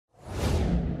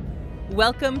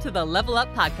Welcome to the Level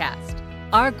Up Podcast.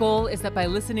 Our goal is that by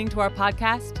listening to our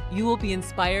podcast, you will be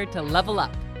inspired to level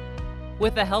up.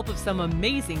 With the help of some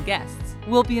amazing guests,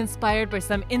 we'll be inspired by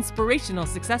some inspirational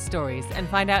success stories and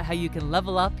find out how you can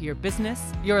level up your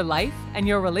business, your life, and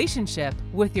your relationship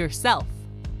with yourself.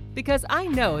 Because I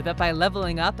know that by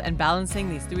leveling up and balancing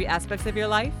these three aspects of your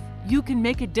life, you can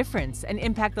make a difference and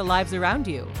impact the lives around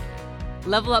you.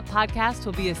 Level Up Podcast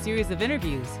will be a series of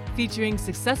interviews featuring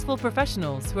successful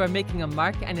professionals who are making a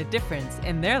mark and a difference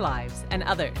in their lives and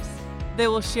others. They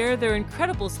will share their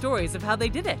incredible stories of how they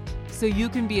did it, so you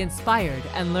can be inspired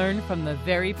and learn from the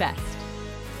very best.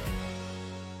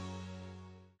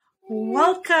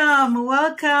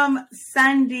 Welcome,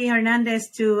 Sandy Hernandez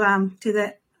to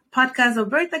the podcast of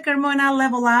Berta Carmona,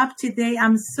 Level Up. Today,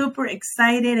 I'm super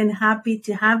excited and happy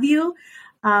to have you.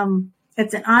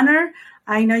 It's an honor.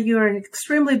 I know you're an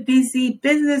extremely busy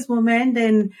businesswoman,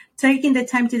 and taking the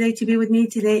time today to be with me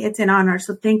today, it's an honor.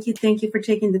 So thank you for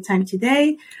taking the time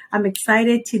today. I'm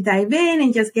excited to dive in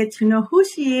and just get to know who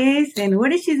she is and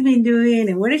what she's been doing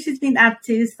and what she's been up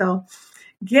to. So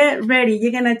get ready.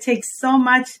 You're going to take so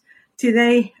much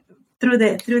today through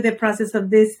the process of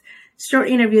this short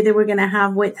interview that we're going to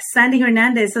have with Sandy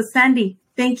Hernandez. So Sandy,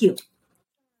 thank you.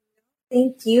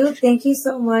 Thank you. Thank you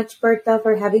so much, Berta,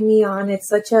 for having me on. It's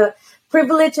such a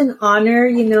privilege and honor,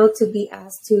 to be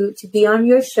asked to be on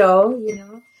your show,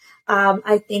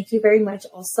 I thank you very much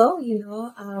also,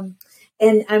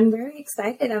 and I'm very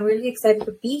excited. I'm really excited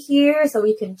to be here so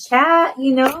we can chat,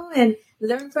 and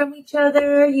learn from each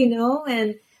other,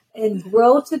 and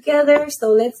grow together.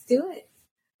 So let's do it.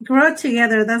 Grow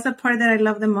together. That's the part that I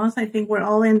love the most. I think we're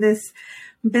all in this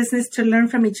business to learn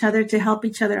from each other, to help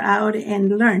each other out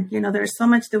and learn. There's so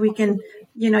much that we can,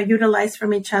 utilize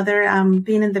from each other.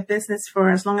 Being in the business for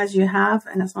as long as you have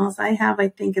and as long as I have, I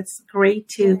think it's great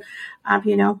to,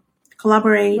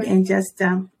 collaborate and just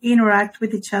interact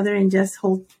with each other and just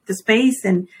hold the space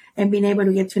and being able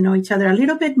to get to know each other a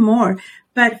little bit more.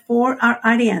 But for our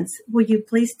audience, would you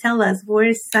please tell us, where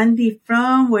is Sandy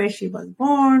from, where she was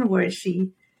born, where she's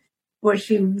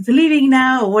living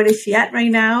now, or what is she at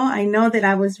right now? I know that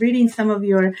I was reading some of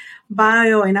your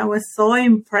bio and I was so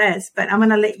impressed, but I'm going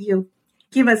to let you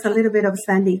give us a little bit of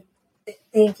Sandy.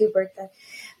 Thank you, Berta.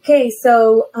 Okay,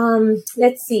 so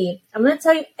let's see. I'm going to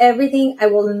tell you everything. I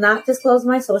will not disclose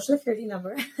my social security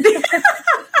number. We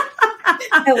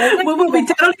will be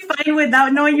totally fine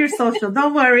without knowing your social.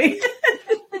 Don't worry.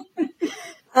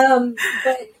 Well,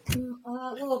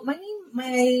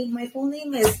 my full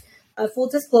name is, full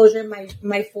disclosure,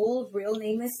 my full real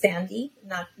name is Sandy.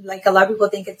 Not like a lot of people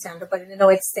think it's Sandra, but no,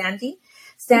 it's Sandy.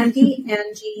 Sandy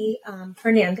Angie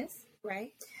Hernandez,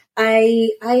 right?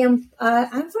 I'm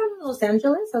from Los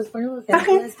Angeles. I was born in Los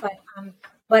Angeles,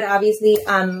 but obviously,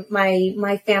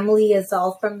 my family is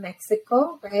all from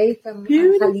Mexico, right? From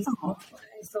Jalisco.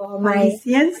 So my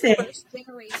first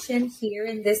generation here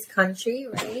in this country,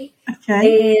 right?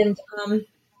 Okay. And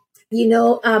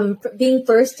being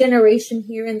first generation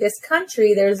here in this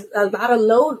country, there's a lot of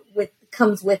load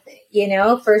comes with it.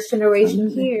 First generation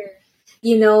here,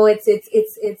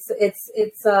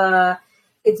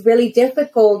 it's really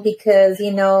difficult because,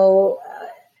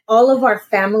 all of our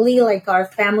family, like our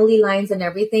family lines and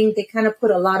everything, they kind of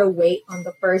put a lot of weight on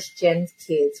the first gen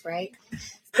kids, right?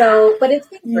 So, but it's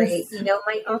been great.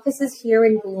 My office is here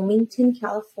in Bloomington,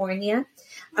 California.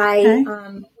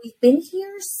 We've been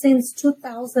here since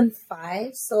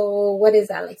 2005. So what is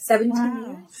that? Like 17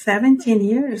 years? 17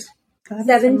 years. God,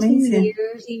 17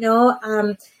 years,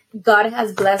 God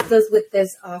has blessed us with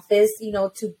this office,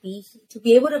 to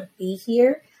be able to be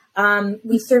here.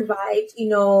 We survived,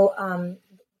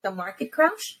 the market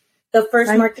crash, the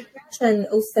first market crash in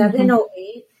 07,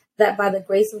 08. That by the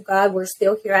grace of God, we're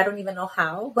still here. I don't even know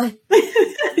how, but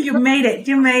you made it.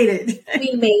 We made it.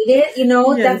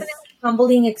 Yes. Definitely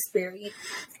humbling experience.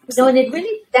 And it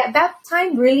really, that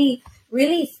time really,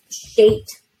 really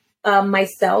shaped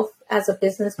myself as a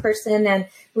business person and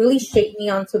really shaped me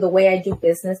onto the way I do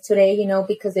business today,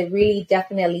 because it really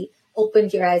definitely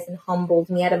opened your eyes and humbled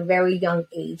me at a very young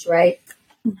age, right?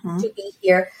 To be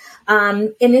here.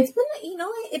 And it's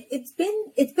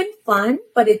been, it's been fun,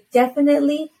 but it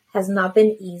definitely has not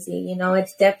been easy.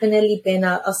 It's definitely been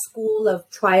a school of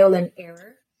trial and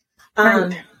error.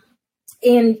 And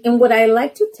what I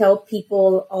like to tell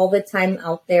people all the time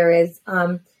out there is,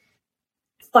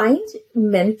 find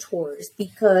mentors,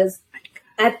 because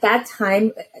at that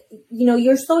time,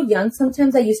 you're so young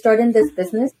sometimes that you start in this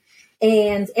business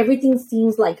and everything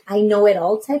seems like I know it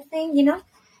all type thing,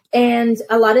 And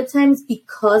a lot of times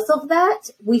because of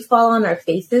that, we fall on our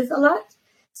faces a lot.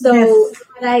 So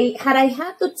Yes. had I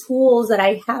had the tools that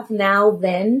I have now,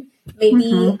 then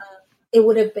maybe it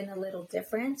would have been a little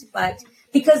different. But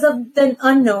because of the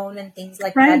unknown and things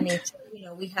like that Right. nature,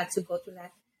 we had to go through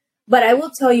that. But I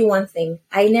will tell you one thing: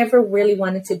 I never really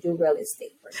wanted to do real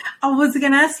estate first. I was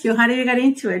going to ask you, how do you get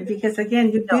into it? Because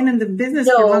again, you've been in the business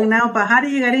for No. long now, but how do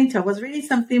you get into it? I was reading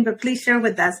something, but please share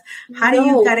with us. How do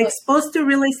you No, got but- exposed to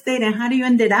real estate and how do you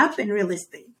ended up in real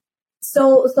estate?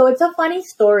 So it's a funny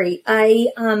story.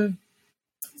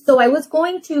 So I was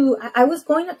going to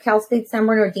Cal State San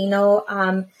Bernardino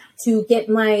to get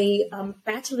my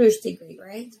bachelor's degree,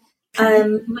 right?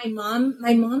 My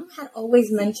mom had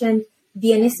always mentioned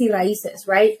bienes y raíces,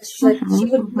 right? She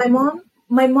would,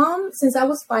 my mom, since I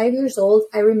was 5 years old,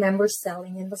 I remember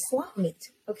selling in the swap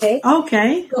meet. Okay.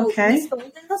 Okay. So Okay. we sold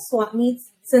in the swap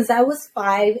meets since I was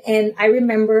 5, and I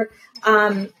remember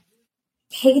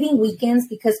hating weekends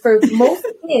because for most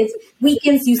kids,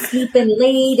 weekends you sleep in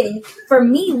late, and for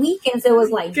me, weekends it was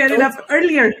like Get it up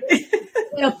earlier.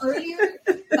 get up earlier,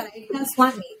 but I had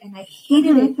swap meet and I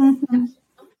hated it.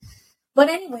 But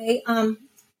anyway,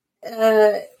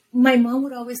 my mom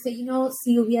would always say,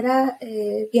 si hubiera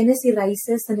bienes y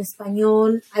raíces en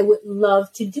español, I would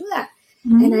love to do that.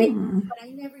 But I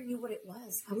never knew what it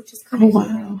was. I would just kind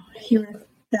of hear it.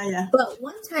 Yeah. But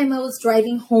one time I was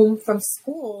driving home from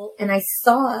school and I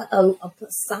saw a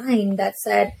sign that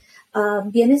said,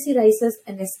 bienes y raíces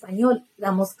en español,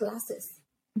 damos clases.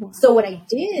 Wow. So what I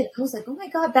did, I was like, oh my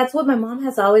God, that's what my mom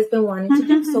has always been wanting to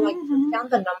do. So I took down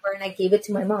the number and I gave it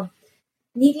to my mom.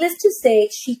 Needless to say,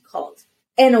 she called.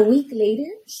 And a week later,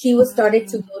 she was started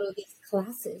to go to these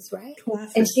classes, right?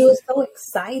 And she was so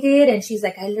excited. And she's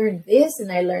like, I learned this and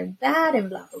I learned that and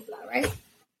blah, blah, blah, right?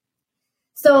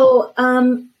 So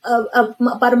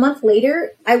about a month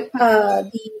later,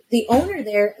 the owner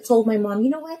there told my mom, you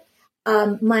know what?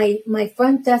 My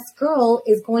front desk girl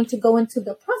is going to go into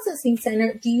the processing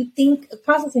center.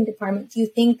 Processing department, do you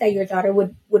think that your daughter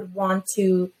would want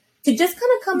to just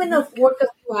kind of come in and work a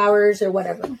few hours or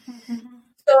whatever?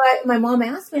 So my mom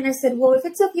asked me and I said, well, if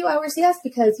it's a few hours, yes,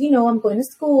 because, I'm going to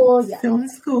school. Yeah. Still in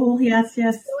school. Yes.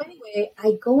 So anyway,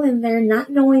 I go in there not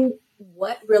knowing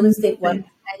what real estate was.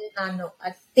 I did not know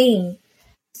a thing.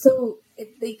 So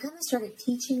they kind of started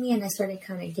teaching me and I started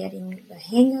kind of getting the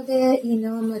hang of it.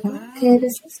 I'm like, okay,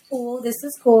 this is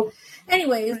cool.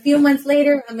 Anyway, a few months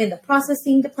later, I'm in the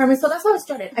processing department. So that's how I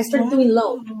started. I started doing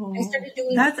loan. I started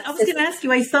doing. I was going to ask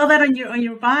you. I saw that on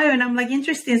your bio, and I'm like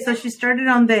interested. So she started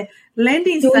on the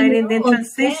lending side and then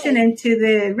transitioned into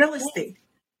the real estate.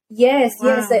 Yes,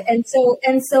 yes, and so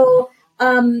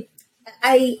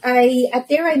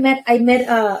I met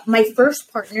my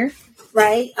first partner,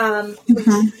 right?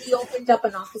 We opened up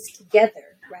an office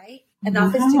together, right? An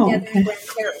office together in Grand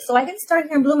Terrace. So I didn't start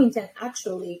here in Bloomington.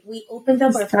 Actually, we opened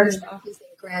up our first office in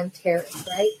Grand Terrace,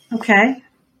 right? Okay.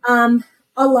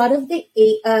 A lot of the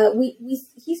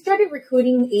he started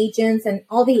recruiting agents, and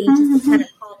all the agents kind of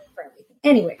called him for everything.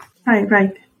 Anyway,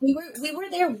 right. We were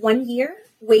there 1 year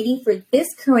waiting for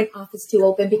this current office to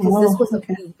open because this was a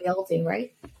new building,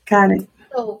 right? Got it.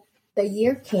 So the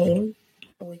year came,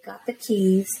 and we got the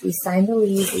keys. We signed the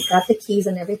lease. We got the keys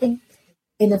and everything.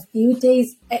 In a few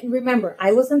days, and remember,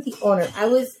 I wasn't the owner. I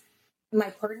was my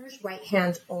partner's right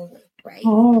hand only, right?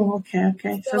 Oh,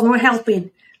 okay. So we were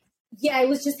helping. Yeah, I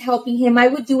was just helping him. I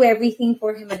would do everything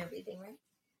for him and everything, right?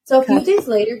 So a few days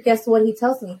later, guess what he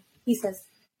tells me? He says,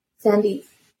 Sandy,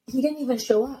 he didn't even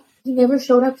show up. He never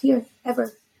showed up here,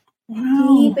 ever.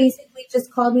 Wow. He basically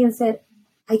just called me and said,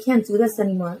 I can't do this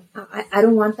anymore. I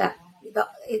don't want that.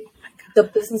 The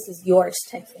business is yours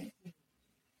type thing.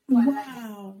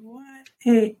 Wow. What?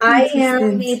 I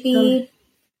am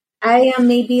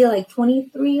maybe like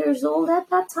 23 years old at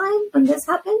that time when this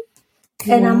happened.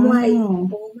 And I'm like,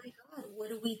 oh my God, what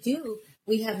do we do?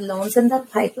 We have loans in the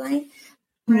pipeline.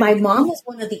 My mom is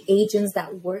one of the agents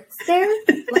that works there.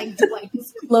 Like, do I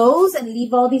just close and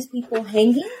leave all these people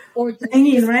hanging, or do I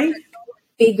just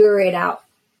figure it out?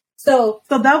 So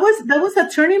that was a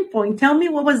turning point. Tell me,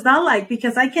 what was that like?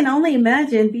 Because I can only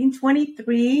imagine being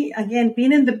 23, again,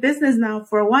 being in the business now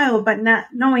for a while, but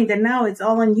not knowing that now it's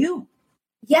all on you.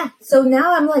 Yeah. So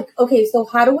now I'm like, okay, so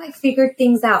how do I figure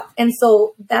things out? And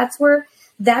so that's where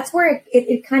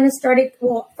it kind of started.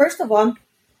 Well, first of all,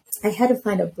 I had to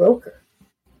find a broker.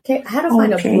 Okay. I had to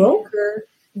find a broker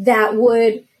that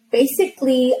would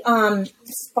basically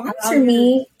sponsor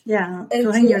me. Yeah.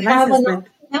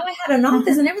 Now I had an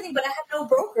office and everything, but I had no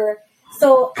broker.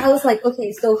 So I was like,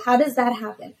 okay, so how does that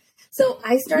happen? So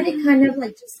I started kind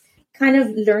of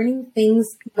learning things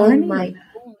on my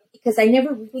own because I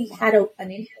never really had an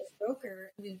in-house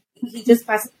broker. He just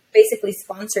basically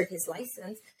sponsored his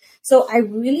license. So I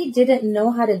really didn't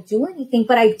know how to do anything,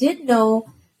 but I did know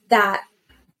that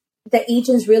the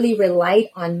agents really relied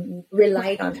on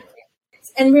me.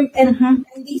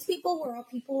 And these people were all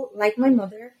people like my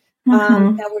mother,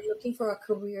 that were looking for a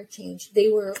career change. They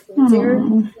were older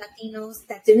Latinos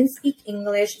that didn't speak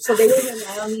English, so they would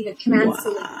rely on me to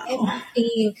translate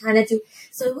everything and kind of do.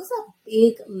 So it was a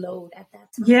big load at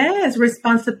that time. Yes,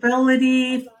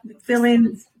 responsibility,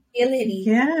 feeling.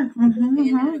 Yeah. At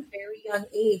a very young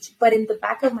age. But in the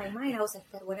back of my mind, I was like,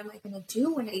 but what am I going to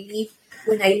do when I leave?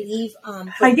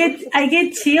 I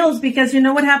get chills because you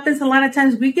know what happens a lot of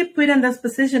times we get put in this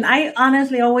position. I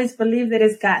honestly always believe that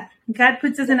it's God. God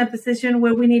puts us in a position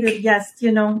where we need to just,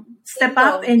 step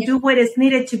up and do what is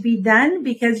needed to be done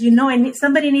because, and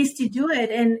somebody needs to do it.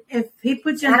 And if he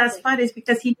puts you in that spot, it's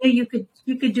because he knew you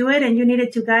could do it and you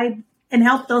needed to guide and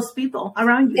help those people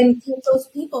around you. And help those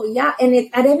people, yeah. And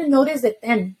I didn't notice it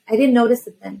then. When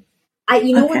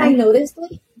I noticed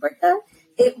it, Bertha,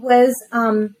 it was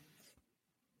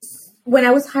when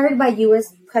I was hired by U.S.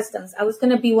 Customs. I was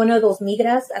going to be one of those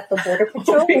migras at the Border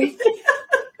Patrol.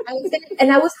 I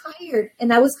was hired.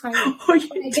 Oh,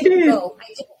 I didn't go.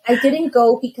 I didn't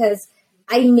go because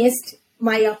I missed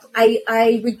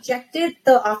I rejected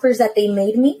the offers that they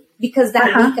made me because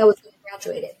that week I was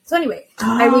graduated. So anyway,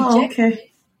 I rejected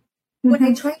it. When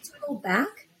I tried to go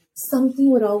back,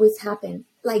 something would always happen.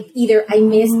 Like either I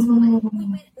missed my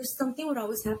appointment or something would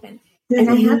always happen. And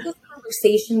I had this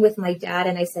conversation with my dad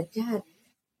and I said, Dad,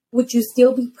 would you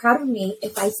still be proud of me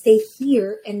if I stay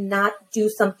here and not do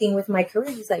something with my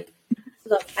career? He's like,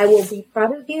 look, I will be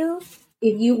proud of you.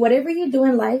 If you, whatever you do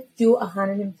in life, do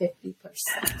 150%.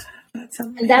 That's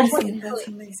amazing. And that's when it clicked.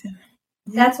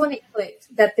 That's when it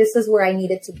clicked that this is where I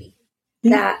needed to be.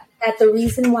 That the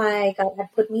reason why God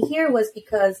had put me here was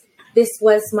because this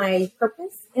was my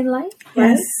purpose in life.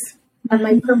 Right? Yes.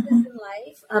 My purpose in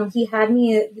life. He had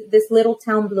me in this little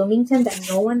town, Bloomington, that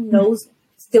no one knows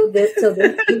till this.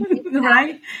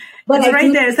 Right. But it's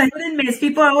right there. It's a hidden miss.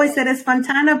 People always said it's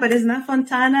Fontana, but it's not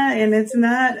Fontana, and it's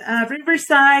not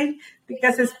Riverside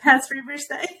because it's past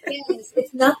Riverside. Yes,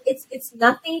 it's not. It's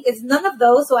nothing. It's none of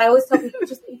those. So I always tell people,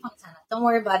 just think Fontana. Don't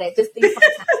worry about it. Just think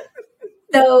Fontana.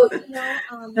 So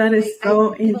that is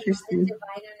so interesting.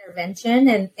 Divine intervention,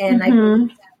 and I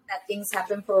believe that things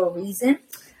happen for a reason.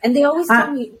 And they always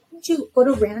tell me, "Why don't you go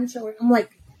to Rancho?" I'm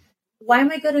like, why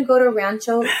am I going to go to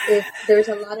Rancho if there's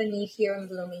a lot of need here in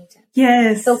Bloomington?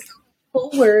 Yes. So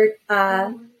forward,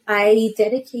 I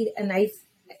dedicate and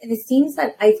it seems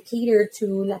that I've catered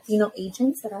to Latino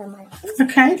agents that are my office.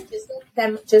 Okay.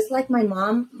 Just like my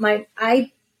mom. My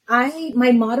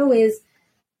motto is,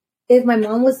 if my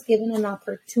mom was given an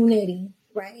opportunity,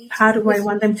 right? How do I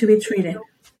want them to be treated?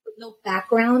 With no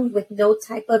background, with no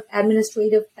type of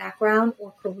administrative background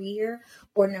or career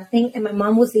or nothing, and my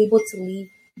mom was able to leave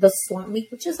the swamp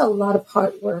meet, which is a lot of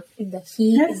hard work in the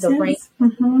heat, in the rain.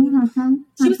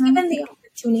 She was given the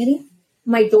opportunity.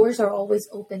 My doors are always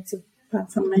open to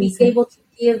be able to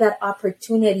give that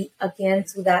opportunity again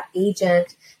to that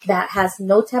agent that has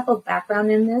no type of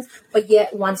background in this, but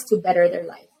yet wants to better their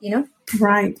life,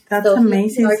 Right. That's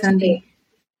amazing, Sandy.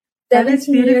 That is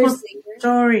a 17 beautiful years later.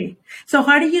 story. So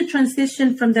how did you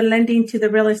transition from the lending to the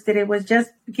real estate? It was just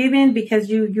given because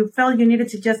you felt you needed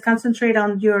to just concentrate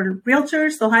on your realtor.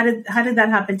 So how did that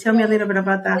happen? Tell me a little bit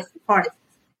about that part.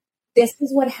 This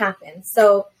is what happened.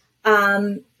 So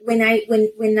when I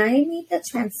made the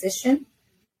transition,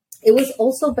 it was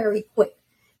also very quick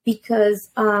because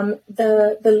the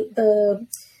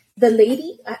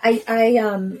lady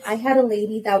I had a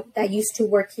lady that used to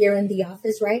work here in the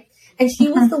office, right? And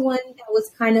she was the one that was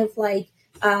kind of like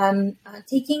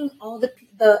taking all the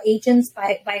agents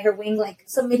by her wing, like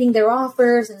submitting their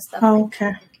offers and stuff.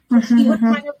 Okay. Like that. She would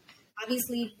kind of,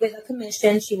 obviously with a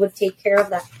commission, she would take care of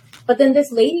that. But then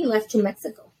this lady left to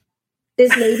Mexico.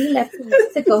 And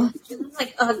I'm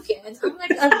like,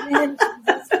 again.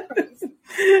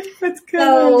 That's good.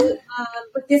 So,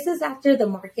 but this is after the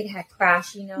market had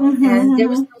crashed, and there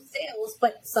was no sales,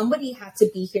 but somebody had to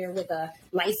be here with a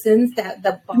license that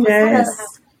the boss had.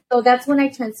 So that's when I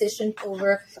transitioned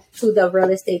over to the real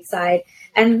estate side.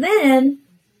 And then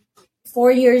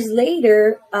 4 years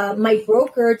later, my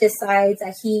broker decides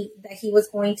that he was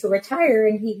going to retire,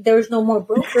 and there was no more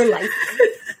broker license.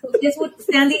 So this is what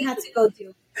Sandy had to go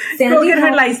do. Go get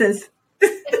her license.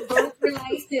 Broker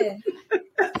license.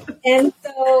 And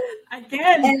so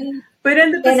again, put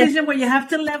in the position where you have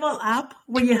to level up,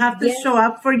 where you have to show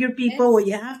up for your people, where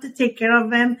you have to take care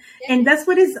of them, and that's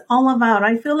what it's all about.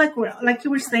 I feel like like you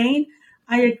were saying,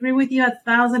 I agree with you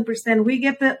 1,000%. We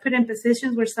get put in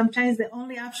positions where sometimes the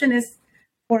only option is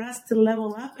for us to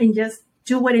level up and just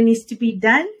do what it needs to be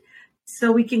done.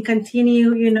 so we can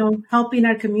continue, helping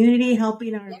our community,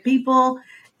 helping our people.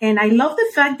 And I love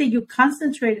the fact that you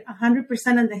concentrate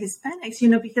 100% on the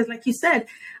Hispanics, because like you said,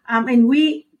 and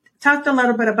we talked a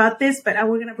little bit about this, but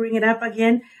we're going to bring it up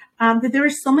again, that there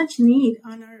is so much need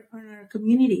on our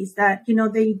communities that,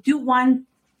 they do want,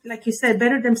 like you said,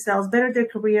 better themselves, better their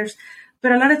careers.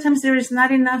 But a lot of times there is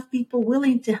not enough people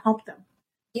willing to help them.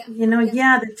 Yeah.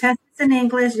 The test is in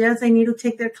English. Yes, they need to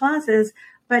take their classes.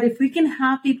 But if we can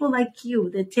have people like you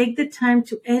that take the time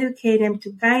to educate them,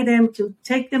 to guide them, to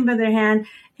take them by their hand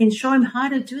and show them how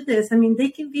to do this. I mean, they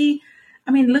can be,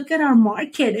 look at our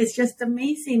market. It's just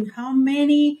amazing how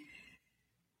many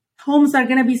homes are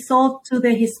going to be sold to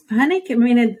the Hispanic.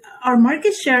 Our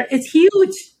market share is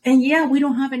huge. And we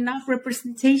don't have enough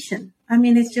representation.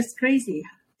 It's just crazy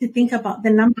to think about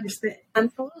the numbers. I'm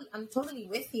totally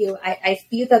with you. I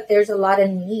feel that there's a lot of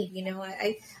need.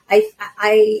 I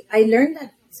learned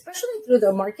that, especially through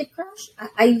the market crash.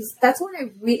 That's when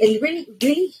it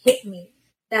really hit me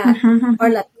that our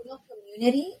Latino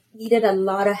community needed a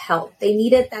lot of help. They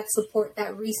needed that support,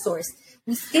 that resource.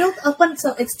 We still, up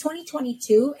until it's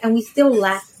 2022, and we still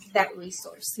lack that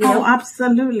resource. Oh,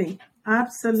 absolutely.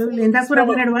 Absolutely. And that's what I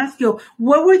wanted to ask you.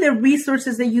 What were the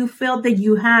resources that you felt that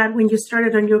you had when you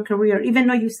started on your career? Even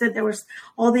though you said there was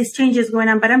all these changes going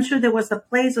on, but I'm sure there was a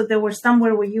place or there was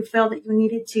somewhere where you felt that you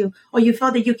needed to, or you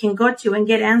felt that you can go to and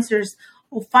get answers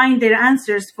or find their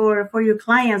answers for your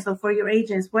clients or for your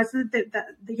agents. Was it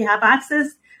that you have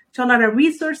access to a lot of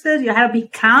resources? You had to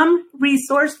become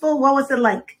resourceful. What was it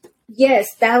like?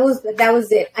 Yes, that was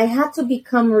it. I had to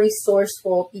become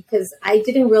resourceful because I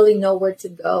didn't really know where to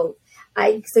go.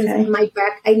 I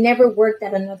never worked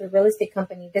at another real estate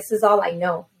company. This is all I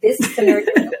know. This scenario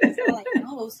is all I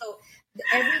know. So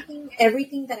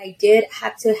everything that I did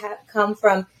had to come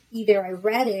from either I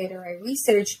read it or I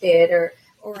researched it or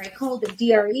I called the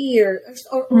DRE or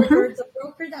the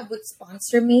broker that would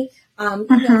sponsor me. I would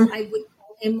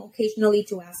call him occasionally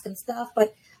to ask him stuff.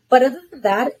 But other than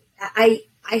that, I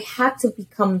had to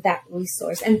become that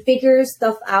resource and figure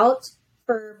stuff out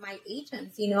for my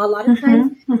agents. A lot of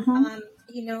times,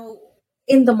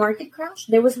 in the market crash,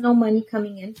 there was no money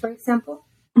coming in, for example.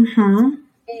 And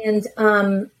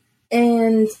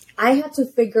I had to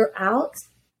figure out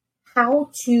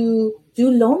how to do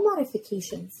loan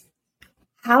modifications.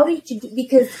 How did you do,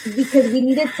 because we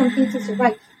needed something to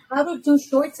survive. How to do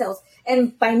short sales.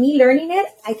 And by me learning it,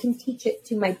 I can teach it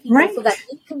to my people so that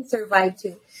they can survive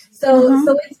too.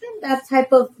 So it's been that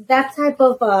type of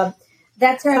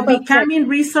becoming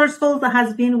resourceful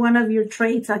has been one of your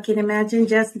traits. I can imagine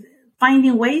just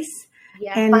finding ways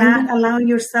and not allowing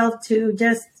yourself to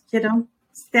just,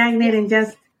 stagnate and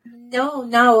just.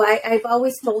 No. I've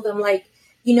always told them I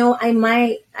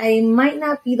might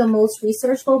not be the most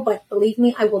resourceful, but believe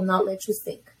me, I will not let you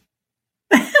sink.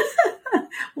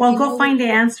 Well, go find the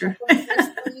answer.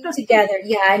 Together.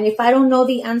 Yeah. And if I don't know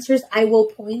the answers, I will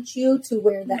point you to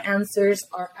where the answers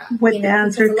are at. What the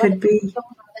answer could be. Don't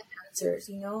have the answers,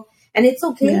 and it's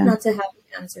okay not to have the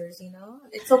answers,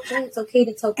 it's okay. It's okay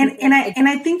to tell people. And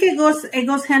I think it goes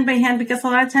hand by hand because a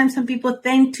lot of times some people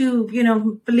tend to,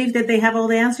 believe that they have all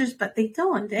the answers, but they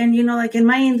don't. And, like in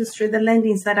my industry, the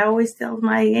lending side, I always tell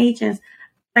my agents,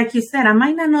 like you said, I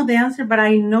might not know the answer, but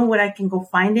I know where I can go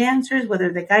find the answers,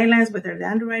 whether the guidelines, whether the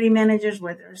underwriting managers,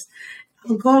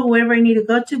 I'll go wherever I need to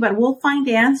go to, but we'll find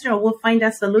the answer or we'll find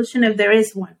a solution if there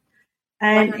is one.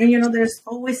 And there's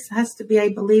always has to be, I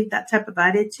believe, that type of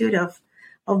attitude of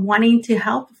wanting to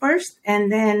help first and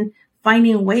then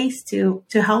finding ways to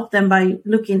help them by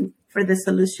looking for the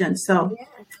solution. So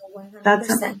that's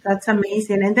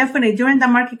amazing. And definitely during the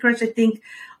market crash, I think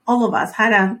all of us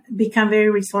had to become very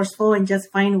resourceful and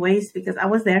just find ways because I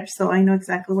was there. So I know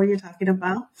exactly what you're talking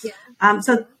about. Yeah.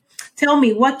 So tell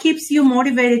me, what keeps you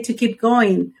motivated to keep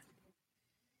going?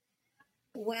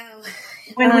 Wow.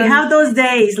 When we have those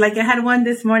days, like I had one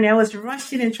this morning, I was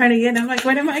rushing and trying to get, I'm like,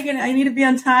 what am I going to, I need to be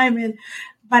on time.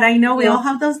 But I know we all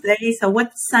have those days. So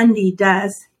what Sandy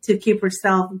does to keep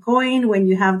herself going when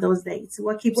you have those days?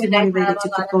 What keeps you motivated to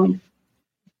keep going?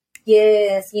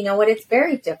 Yes. You know what? It's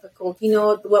very difficult.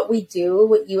 What we do,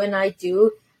 what you and I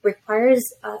do requires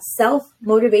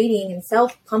self-motivating and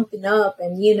self-pumping up.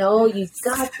 And, you've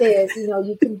got this,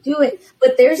 you can do it.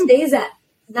 But there's days that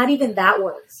not even that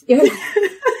works. There's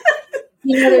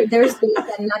days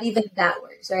that not even that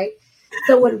works, right?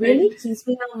 So what really keeps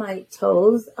me on my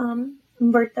toes,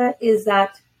 Berta, is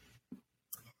that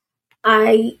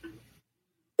for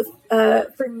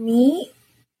me,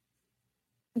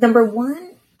 number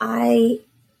one, I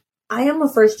am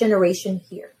a first generation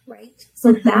here, right?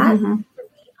 So that for me,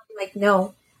 I'm like,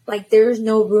 no, like there's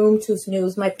no room to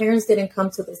snooze. My parents didn't come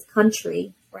to this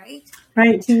country, right?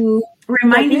 Right. To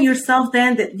reminding yourself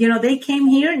then that, they came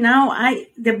here. Now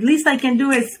the least I can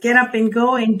do is get up and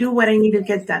go and do what I need to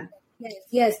get done.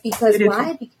 Yes. Because Beautiful.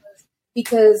 why?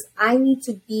 Because I need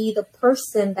to be the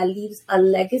person that leaves a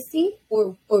legacy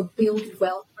or build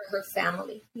wealth for her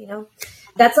family.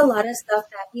 That's a lot of stuff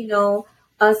that,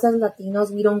 us as Latinos,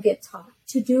 we don't get taught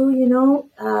to do,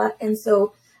 and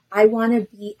so I want to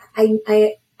be,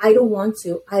 I don't want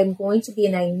to, I'm going to be,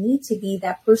 and I need to be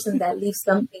that person that leaves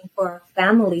something for our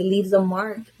family, leaves a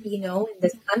mark, in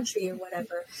this country or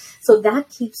whatever. So that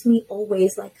keeps me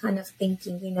always like kind of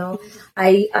thinking,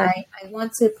 I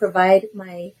want to provide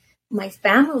my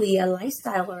family a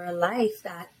lifestyle or a life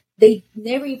that they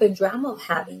never even dream of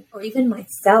having, or even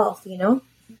myself,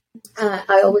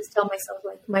 I always tell myself,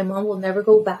 like, my mom will never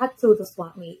go back to the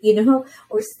swap meet,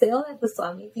 or still at the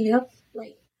swap meet,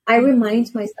 like, I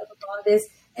remind myself of all this.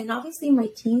 And obviously my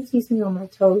team keeps me on my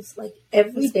toes, like,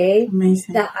 every day.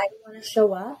 Amazing. That I want to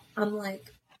show up. I'm like,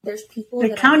 there's people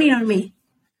they're counting on me.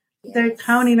 Yes. They're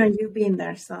counting on you being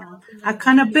there. So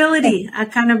accountability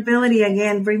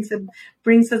again brings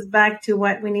us back to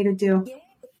what we need to do.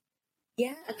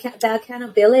 Yeah, the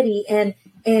accountability, and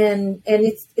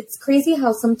it's crazy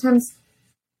how sometimes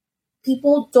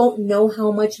people don't know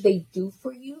how much they do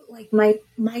for you. Like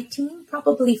my team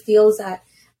probably feels that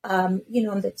I'm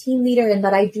the team leader and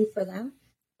that I do for them,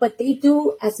 but they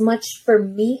do as much for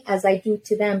me as I do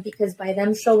to them, because by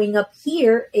them showing up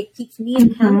here, it keeps me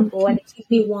accountable and it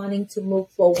keeps me wanting to move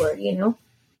forward.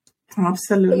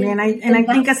 Absolutely. And I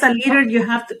think as a leader, you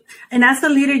have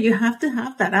to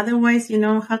have that. Otherwise,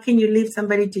 how can you leave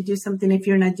somebody to do something if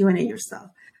you're not doing it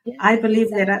yourself? Yeah, I believe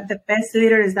that the best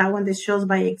leader is that one that shows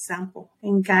by example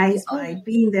and guides by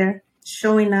being there,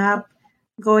 showing up,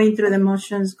 going through the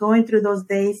motions, going through those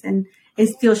days, and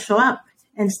still show up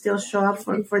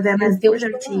for them and for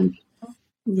their team.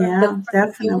 Yeah,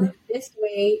 definitely. This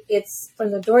way, it's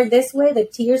from the door this way, the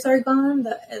tears are gone,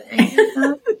 the anger's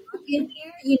gone. In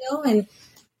here, and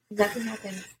nothing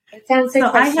happens.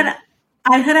 So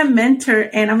I had a mentor,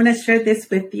 and I'm going to share this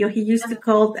with you. He used to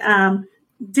call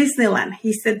Disneyland.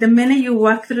 He said the minute you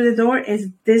walk through the door is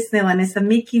Disneyland. It's a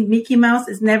Mickey Mouse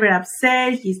is never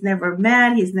upset. He's never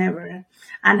mad. He's never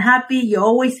unhappy. You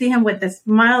always see him with a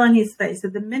smile on his face. So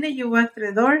the minute you walk through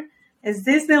the door is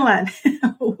Disneyland.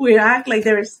 We act like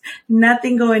there's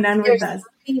nothing going on with us.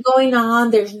 Nothing going on.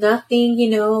 There's nothing,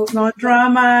 no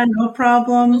drama, no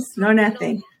problems, no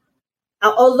nothing.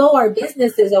 Although our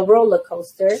business is a roller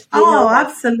coaster.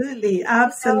 Absolutely.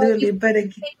 But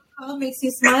again, call makes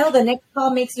you smile, the next call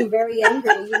makes you very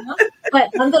angry, But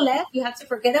nonetheless, you have to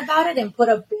forget about it and put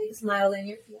a big smile in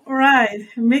your face. Right.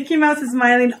 Mickey Mouse is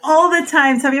smiling all the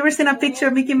time. Have you ever seen a picture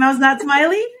of Mickey Mouse not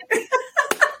smiling?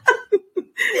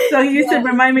 So he used to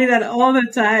remind me that all the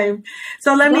time.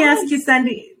 So let me ask you,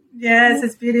 Sandy. Yes,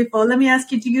 it's beautiful. Let me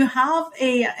ask you, do you have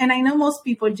and I know most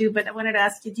people do, but I wanted to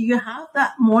ask you, do you have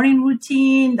that morning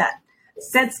routine, that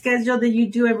set schedule that you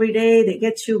do every day that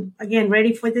gets you, again,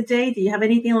 ready for the day? Do you have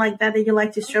anything like that you'd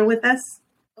like to share with us?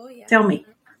 Oh, yeah. Tell me.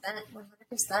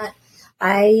 100%.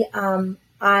 I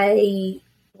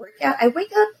work out. I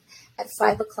wake up at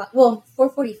 5:00. Well,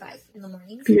 4:45 in the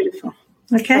morning. Beautiful.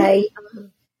 Okay.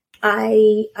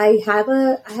 I have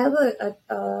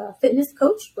a fitness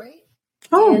coach, right?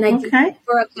 Oh, and I do okay.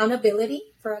 For accountability,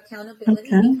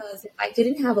 okay. Because if I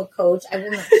didn't have a coach, I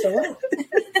would not show up.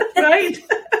 Right.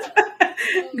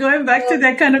 Going back to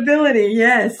the accountability,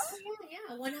 yes. Oh,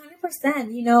 yeah,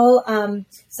 100%.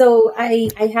 So I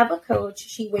have a coach.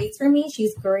 She waits for me.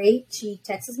 She's great. She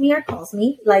texts me or calls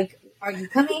me, like, are you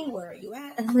coming? Where are you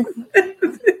at? And I'm like,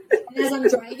 and as I'm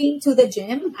driving to the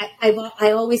gym,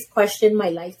 I always question my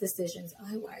life decisions.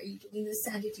 Oh, why are you doing this,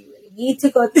 Sandy? Do you really need to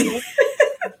go through this?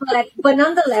 But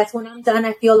nonetheless, when I'm done,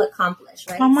 I feel accomplished,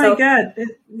 right? Oh my God.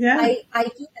 Yeah. I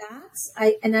do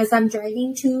that. And as I'm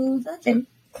driving to the gym,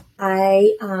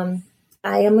 I'm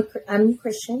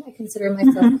Christian. I consider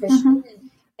myself Christian.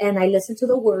 And I listen to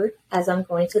the word as I'm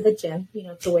going to the gym,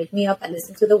 to wake me up. I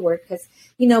listen to the word because,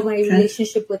 my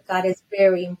relationship with God is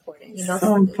very important.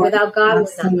 So important. Without God,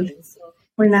 Absolutely.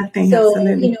 we're nothing. So,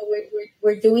 absolutely.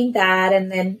 We're doing that.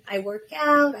 And then I work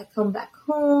out. I come back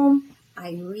home.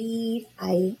 I read.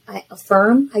 I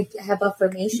affirm. I have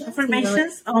affirmations.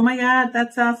 Affirmations? Oh my God,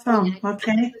 that's awesome.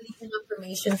 Okay. I believe in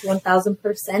affirmations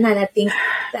 1,000%. And I think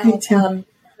that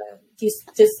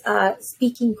just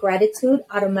speaking gratitude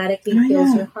automatically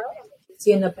fills your heart and puts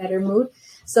you in a better mood.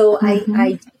 So I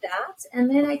do that, and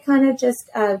then I kind of just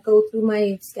go through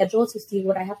my schedule to see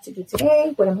what I have to do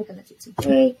today. What am I going to do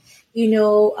today?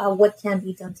 What can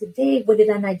be done today? What did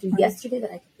I not do yesterday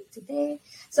that I can do today.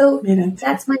 So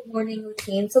that's my morning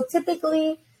routine. So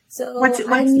typically, what's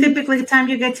typically the time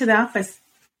you get to the office?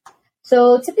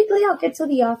 So typically I'll get to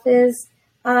the office.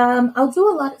 I'll do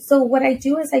a lot. So what I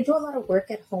do is I do a lot of work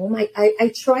at home.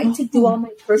 I try to do all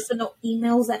my personal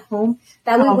emails at home.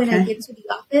 That way, when I get to the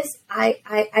office,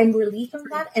 I'm relieved from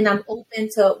that, and I'm open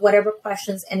to whatever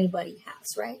questions anybody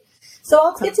has. Right. So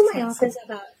I'll get to my office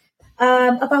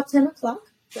about 10 o'clock.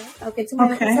 Yeah, I'll get to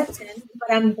my office at 10, but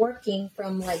I'm working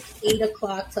from like 8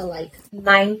 o'clock to like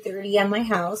 9:30 at my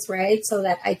house, right? So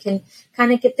that I can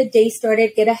kind of get the day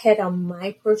started, get ahead on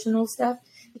my personal stuff,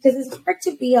 because it's hard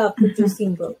to be a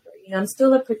producing broker. You know, I'm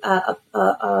still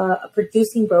a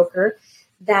producing broker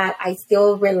that I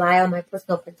still rely on my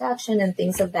personal production and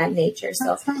things of that nature.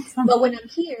 So, but when I'm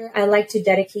here, I like to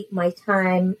dedicate my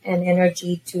time and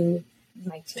energy to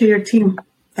my team. To your team.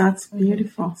 That's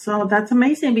beautiful. So that's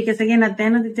amazing because, again, at the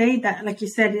end of the day, that, like you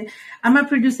said, I'm a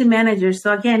producing manager.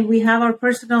 So, again, we have our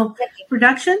personal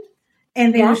production,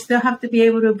 and then you still have to be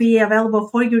able to be available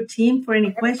for your team for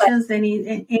any questions,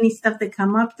 any stuff that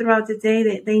come up throughout the day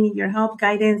that they need your help,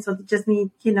 guidance, or they just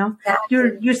need,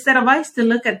 your set of eyes to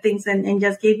look at things and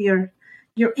just give your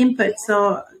input.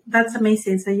 So that's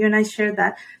amazing. So you and I share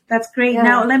that. That's great. Yeah.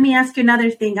 Now, let me ask you another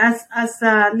thing. As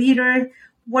a leader,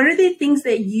 what are the things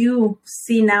that you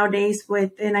see nowadays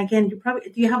with, and again, do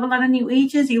you have a lot of new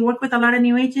agents? You work with a lot of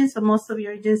new agents, or most of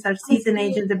your agents are seasoned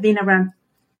agents that have been around?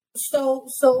 So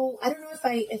I don't know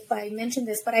if I mentioned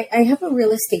this, but I have a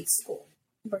real estate school.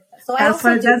 So that's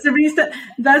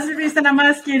the reason I'm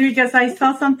asking, because I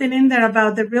saw something in there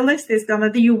about the real estate stuff.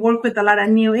 That you work with a lot of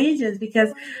new agents,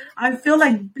 because I feel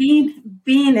like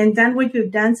being and done what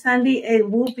you've done, Sandy, it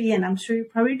will be, and I'm sure you're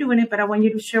probably doing it, but I want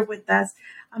you to share with us.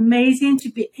 Amazing to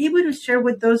be able to share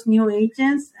with those new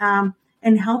agents and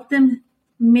help them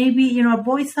maybe,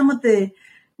 avoid some of the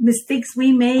mistakes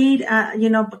we made,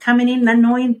 coming in, not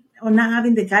knowing or not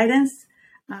having the guidance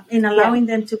and allowing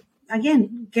them to,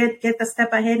 again, get a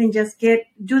step ahead and just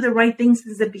do the right things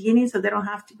since the beginning, so they don't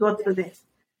have to go through the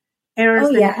errors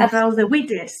and trials that we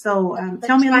did. So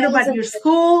tell me a little about your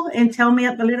school, and tell me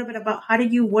a little bit about how do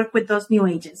you work with those new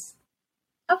agents?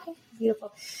 Okay.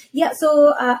 Beautiful. Yeah.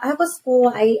 So I have a school.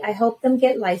 I help them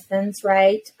get licensed,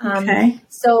 right?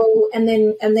 So, and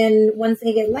then once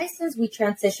they get licensed, we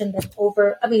transition them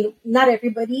over. I mean, not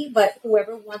everybody, but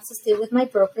whoever wants to stay with my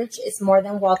brokerage is more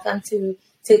than welcome to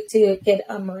get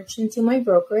merged into my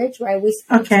brokerage, right? We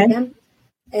speak to them.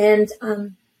 And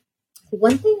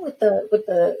one thing with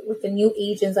the new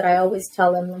agents that I always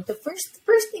tell them, like, the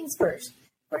first things first.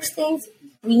 First things,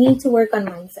 we need to work on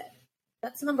mindset.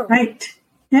 That's number one. Right.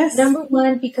 Yes. Number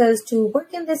one, because to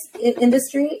work in this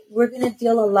industry, we're going to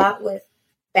deal a lot with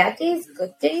bad days,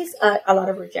 good days, a lot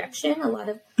of rejection, a lot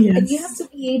of, and you have to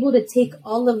be able to take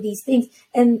all of these things,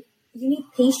 and you need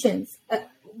patience.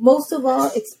 Most of all,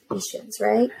 it's patience,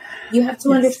 right? You have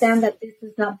to understand that this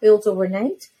is not built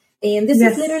overnight, and this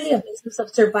is literally a business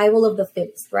of survival of the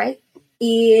fittest, right?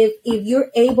 If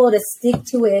you're able to stick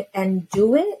to it and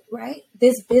do it, right,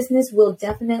 this business will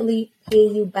definitely pay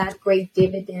you back great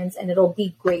dividends, and it'll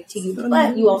be great to you.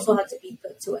 But you also have to be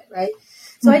good to it, right?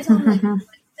 So I tell them, like,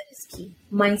 mindset is key.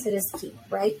 Mindset is key,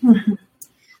 right?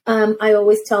 I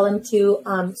always tell them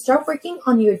to start working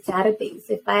on your database.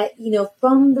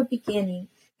 From the beginning,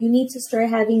 you need to start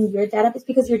having your database,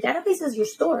 because your database is your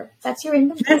store. That's your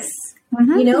inventory. Yes.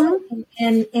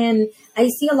 And I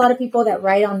see a lot of people that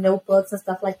write on notebooks and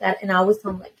stuff like that, and I always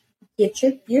tell them, like, get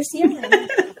your CRM.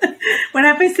 What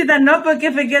happens to that notebook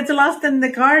if it gets lost in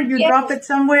the car? You drop it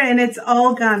somewhere and it's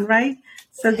all gone, right?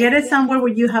 So get it somewhere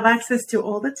where you have access to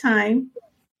all the time.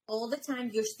 All the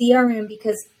time, your CRM,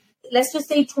 because let's just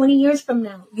say 20 years from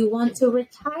now, you want to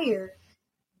retire.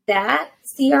 That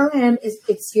CRM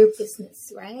it's your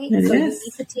business, right? So you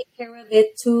need to take care of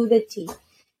it to the T.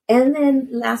 And then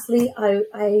lastly,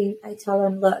 I tell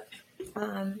them, look,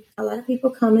 a lot of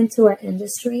people come into our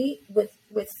industry with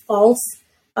false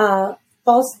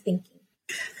thinking.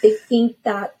 They think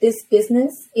that this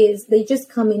business they just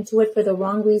come into it for the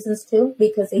wrong reasons too,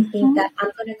 because they think that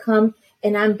I'm going to come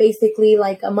and I'm basically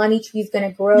like a money tree is going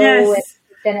to grow. Yes.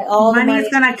 And all money is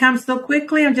going to come so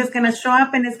quickly. I'm just going to show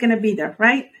up and it's going to be there,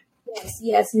 right?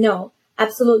 Yes. No.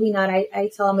 Absolutely not. I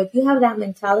tell them, if you have that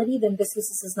mentality, then this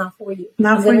business is not for you.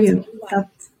 Not for you. I'm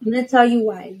going to tell you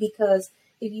why. Because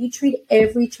if you treat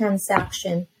every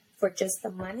transaction for just the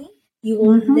money, you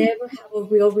will never have a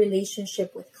real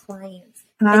relationship with clients.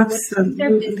 Absolutely. And what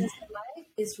their business in life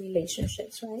is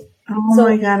relationships, right? Oh,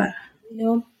 my God.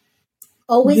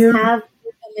 Always have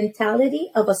the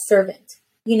mentality of a servant.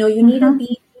 You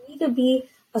need to be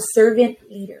a servant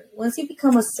leader. Once you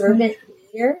become a servant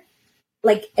leader,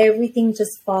 like everything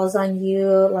just falls on you,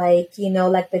 like,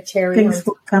 like the cherry. Things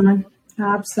will come in.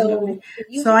 Absolutely.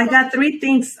 So I got 3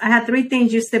 things. I had 3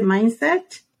 things. You said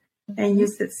mindset, and you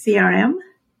said CRM.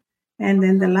 And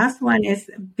then the last one is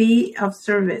be of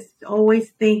service. Always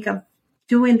think of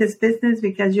doing this business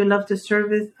because you love to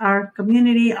service our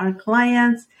community, our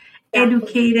clients,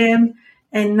 educate them,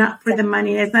 and not for the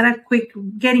money. It's not a quick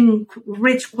getting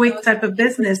rich quick type of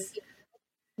business.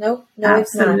 No,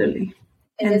 absolutely.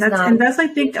 It's not. And that's I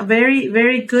think a very,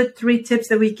 very good 3 tips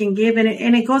that we can give, and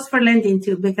it goes for lending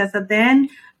too, because at the end,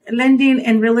 lending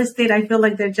and real estate, I feel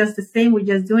like they're just the same. We're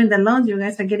just doing the loans. You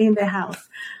guys are getting the house.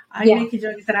 I make a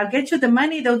joke that I'll get you the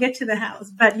money, they'll get you the house.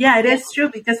 But yeah, it is true,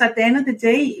 because at the end of the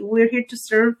day, we're here to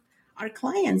serve our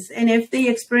clients. And if they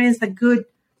experience a good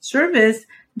service,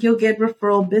 you'll get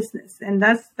referral business. And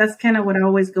that's kind of what I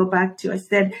always go back to. I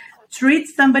said, treat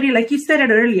somebody like you said it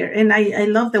earlier. And I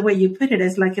love the way you put it.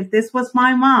 It's like, if this was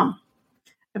my mom,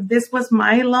 if this was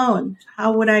my loan,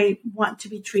 how would I want to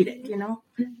be treated?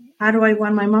 How do I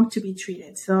want my mom to be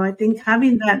treated? So I think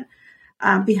having that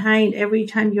behind every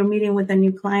time you're meeting with a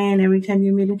new client, every time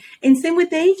you're meeting, and same with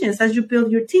the agents as you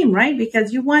build your team, right?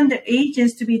 Because you want the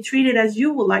agents to be treated as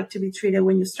you would like to be treated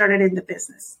when you started in the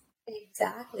business.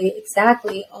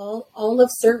 Exactly. All of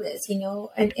service,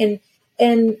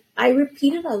 and I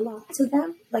repeat it a lot to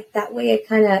them. Like that way, it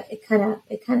kind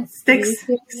of sticks.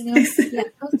 Here, Yeah,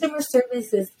 customer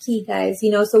service is key, guys.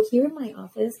 So here in my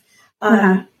office,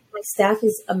 my staff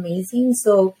is amazing.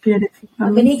 So the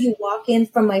minute you walk in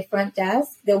from my front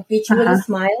desk, they'll greet you with a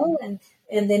smile. And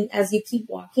then as you keep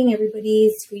walking, everybody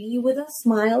is greeting you with a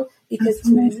smile, because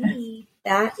to me,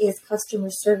 that is customer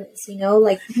service.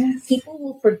 People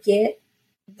will forget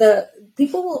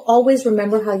people will always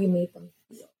remember how you made them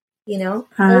feel,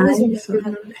 always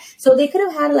remember so they could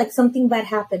have had like something bad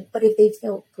happen, but if they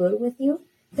felt good with you,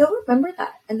 they'll remember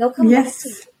that and they'll come back to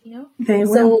you, They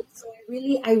will. So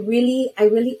I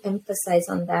really emphasize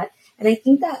on that. And I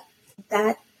think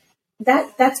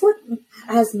that's what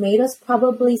has made us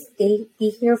probably be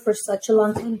here for such a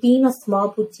long time. Being a small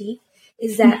boutique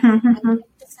is that I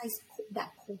emphasize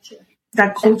that culture.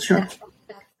 That culture,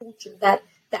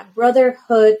 that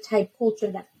brotherhood type culture,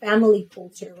 that family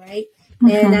culture, right?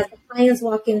 And as the clients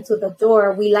walk into the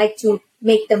door, we like to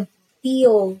make them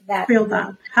feel that.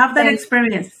 Have that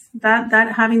experience. That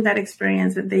having that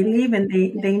experience that they leave and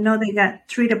they know they got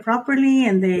treated properly,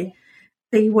 and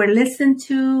they were listened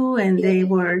to, and they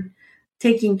were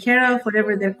taken care of,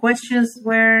 whatever their questions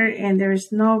were, and there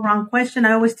is no wrong question.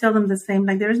 I always tell them the same,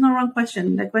 like, there is no wrong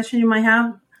question. The question you might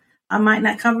have, I might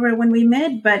not cover it when we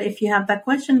meet, but if you have that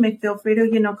question, feel free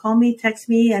to, call me, text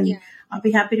me, and I'll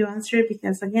be happy to answer it,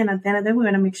 because again, at the end of the day, we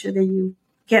want to make sure that you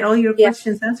get all your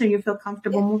questions answered, you feel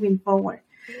comfortable moving forward.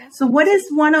 So what is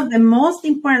one of the most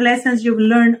important lessons you've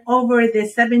learned over the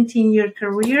 17-year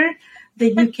career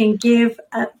that you can give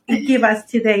us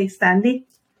today, Sandy?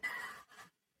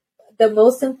 The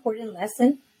most important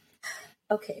lesson?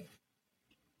 Okay.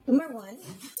 Number 1,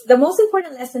 the most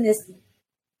important lesson is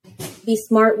be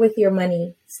smart with your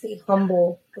money. Stay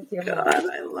humble with your money. God,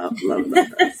 I love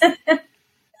that.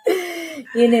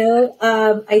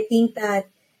 I think that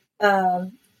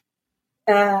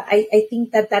I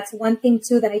think that that's one thing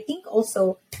too, that I think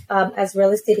also as real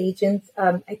estate agents,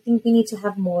 I think we need to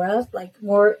have more of, like,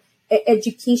 more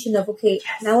education of,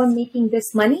 now I'm making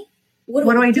this money. What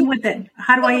do I do with it?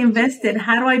 How do I invest it?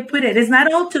 How do I put it? It's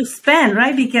not all to spend,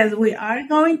 right? Because we are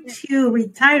going to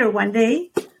retire one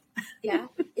day. Yeah,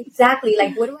 exactly.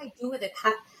 Like, what do I do with it?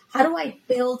 How do I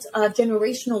build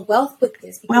generational wealth with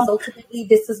this? Because ultimately,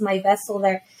 this is my vessel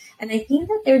there. And I think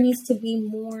that there needs to be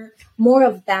more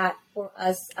of that for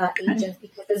us agents,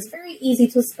 because it's very easy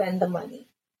to spend the money.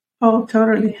 Oh,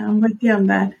 totally. I'm with you on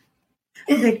that.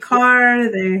 The car,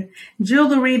 the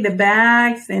jewelry, the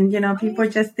bags, and people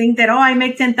just think that, I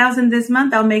make 10,000 this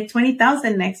month, I'll make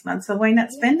 20,000 next month. So why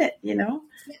not spend it? Yeah,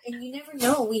 and you never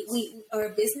know. We our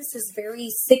business is very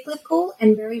cyclical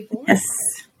and very volatile. Yes.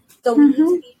 So we need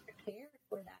to be prepared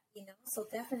for that. So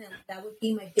definitely that would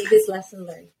be my biggest lesson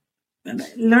learned.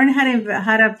 Learn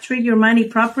how to treat your money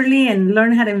properly, and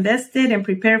learn how to invest it, and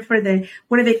prepare for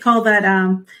what do they call that?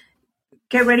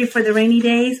 Get ready for the rainy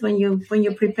days when you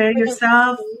prepare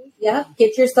yourself. Yeah,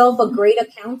 get yourself a great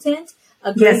accountant,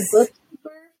 a great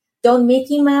bookkeeper. Don't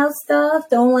Mickey Mouse stuff.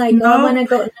 Don't I want to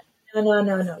go.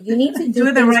 No. You need to do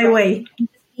it the right way. In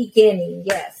the beginning,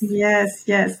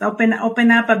 yes.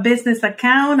 Open up a business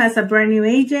account as a brand new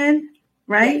agent,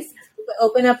 right? Yes.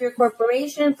 Open up your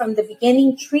corporation from the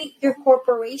beginning. Treat your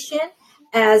corporation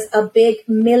as a big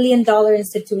 $1 million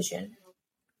institution.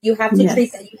 You have to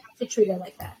treat that. You have to treat it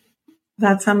like that.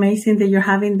 That's amazing that you're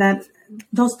having that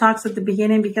those talks at the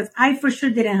beginning, because I for sure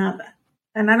didn't have that.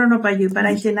 And I don't know about you, but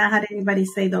I did not have anybody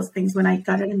say those things when I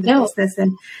got it in the business.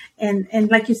 And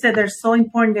like you said, they're so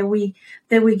important that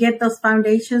we get those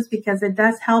foundations, because it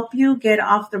does help you get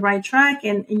off the right track,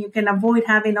 and you can avoid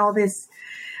having all this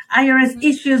IRS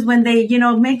issues when they,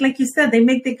 make, like you said, they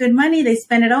make the good money, they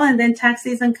spend it all, and then tax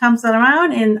season comes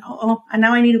around, and and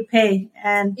now I need to pay.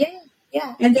 And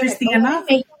yeah. Interesting enough.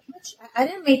 I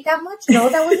didn't make that much. No,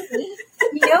 that wasn't me.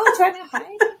 Trying to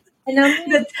hide. And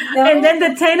then the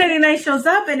 1099 shows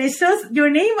up, and it shows your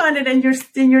name on it and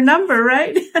your number,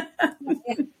 right?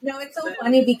 No, it's so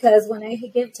funny, because when I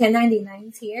give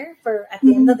 1099s here for at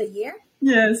the end of the year.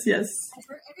 Yes.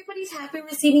 Everybody's happy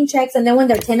receiving checks, and then when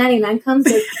their 1099 comes,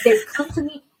 they come to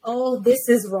me. Oh, this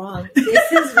is wrong. I'm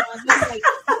like,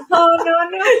 oh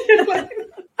no.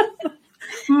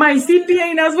 My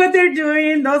CPA knows what they're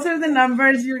doing. Those are the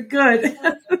numbers. You're good.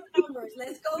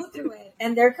 Let's go through it.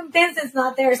 And they're convinced it's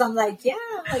not theirs. I'm like, yeah.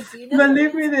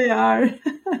 Believe me, they are.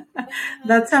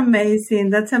 That's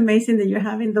amazing. That's amazing that you're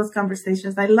having those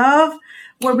conversations. I love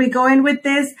where we're going with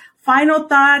this. Final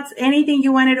thoughts, anything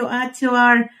you wanted to add to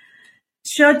our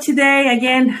show today?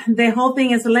 Again, the whole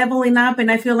thing is leveling up, and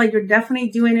I feel like you're definitely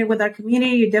doing it with our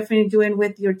community. You're definitely doing it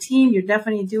with your team. You're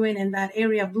definitely doing in that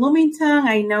area of Bloomington.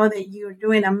 I know that you're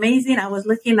doing amazing. I was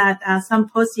looking at some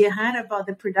posts you had about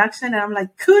the production, and I'm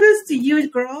like, kudos to you,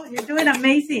 girl. You're doing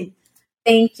amazing.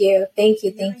 Thank you.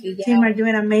 Your team are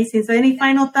doing amazing. So any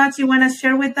final thoughts you want to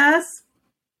share with us?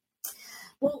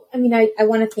 Well, I mean, I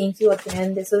want to thank you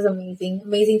again. This was amazing.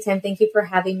 Amazing time. Thank you for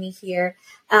having me here.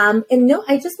 I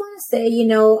just want to say,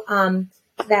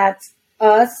 that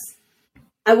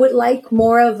I would like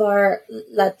more of our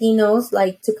Latinos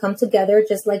to come together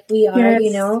just like we are,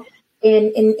 yes.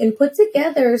 And put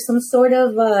together some sort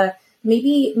of,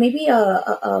 maybe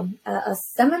a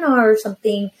seminar or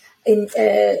something in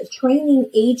training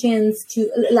agents to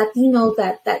Latino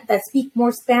that speak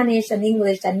more Spanish and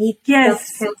English, that need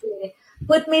yes. stuff translated.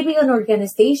 Put maybe an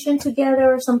organization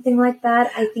together or something like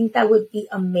that. I think that would be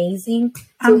amazing.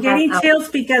 I'm getting chills,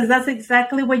 because that's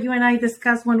exactly what you and I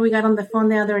discussed when we got on the phone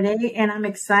the other day. And I'm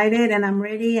excited and I'm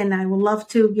ready, and I would love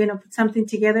to, put something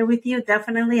together with you.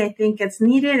 Definitely. I think it's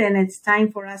needed, and it's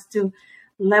time for us to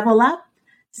level up,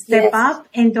 step up,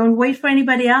 and don't wait for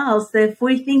anybody else. If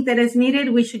we think that it's needed,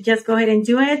 we should just go ahead and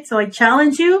do it. So I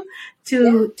challenge you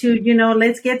to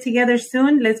let's get together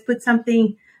soon.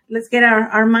 Let's get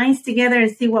our minds together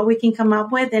and see what we can come up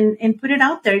with, and put it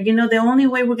out there. The only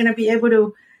way we're going to be able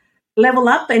to level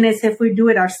up is if we do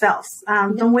it ourselves.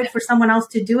 Don't wait for someone else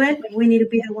to do it. We need to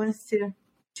be the ones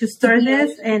to start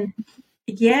this, and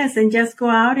just go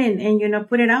out and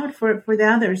put it out for the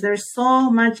others. There's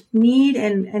so much need,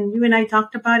 and you and I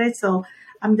talked about it. So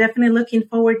I'm definitely looking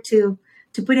forward to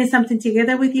putting something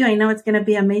together with you. I know it's going to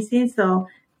be amazing. So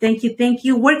Thank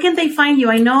you. Where can they find you?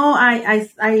 I know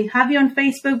I have you on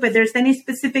Facebook, but there's any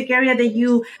specific area that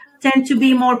you tend to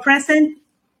be more present?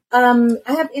 I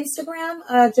have Instagram.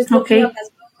 Just look me up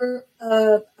as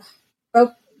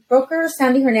broker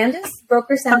Sandy Hernandez.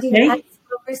 Broker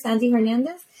Sandy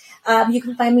Hernandez. You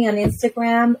can find me on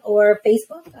Instagram or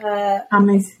Facebook.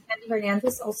 Amazing. Sandy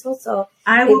Hernandez also. So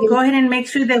I will go ahead and make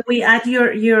sure that we add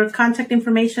your contact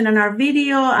information on our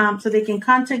video, so they can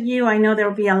contact you. I know there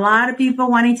will be a lot of people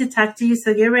wanting to talk to you,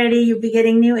 so get ready. You'll be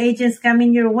getting new agents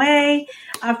coming your way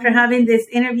after having this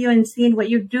interview and seeing what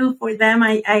you do for them.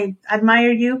 I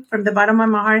admire you from the bottom of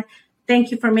my heart. Thank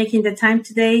you for making the time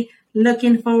today.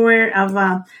 Looking forward of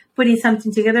putting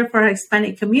something together for our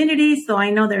Hispanic community. So I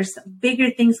know there's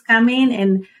bigger things coming,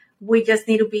 and we just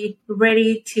need to be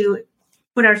ready to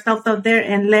put ourselves out there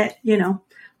and let,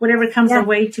 whatever comes our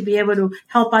way to be able to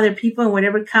help other people, and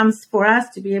whatever comes for us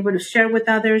to be able to share with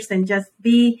others, and just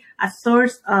be a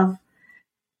source of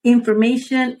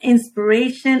information,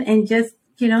 inspiration, and just,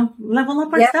 level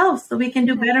up ourselves so we can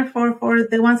do better for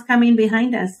the ones coming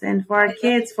behind us, and for our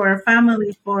kids, for our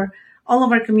families, for all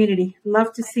of our community.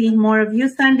 Love to see more of you,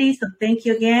 Sandy. So thank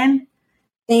you again.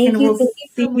 Thank you.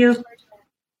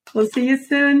 We'll see you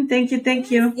soon. Thank you.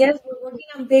 Yes, we're working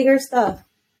on bigger stuff.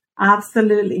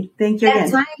 Absolutely. Thank you again.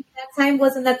 That time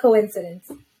wasn't a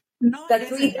coincidence. No,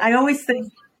 I always say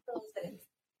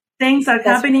things are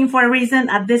happening for a reason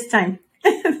at this time.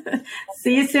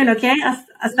 See you soon, okay?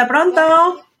 Hasta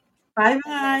pronto.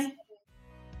 Bye-bye.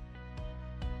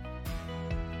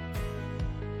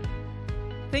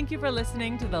 Thank you for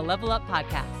listening to the Level Up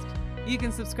Podcast. You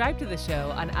can subscribe to the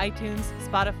show on iTunes,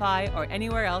 Spotify, or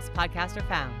anywhere else podcasts are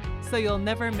found, so you'll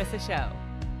never miss a show.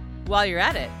 While you're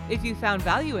at it, if you found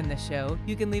value in this show,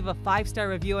 you can leave a 5-star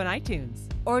review on iTunes.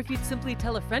 Or if you'd simply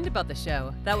tell a friend about the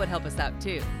show, that would help us out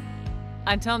too.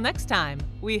 Until next time,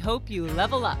 we hope you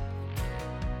level up.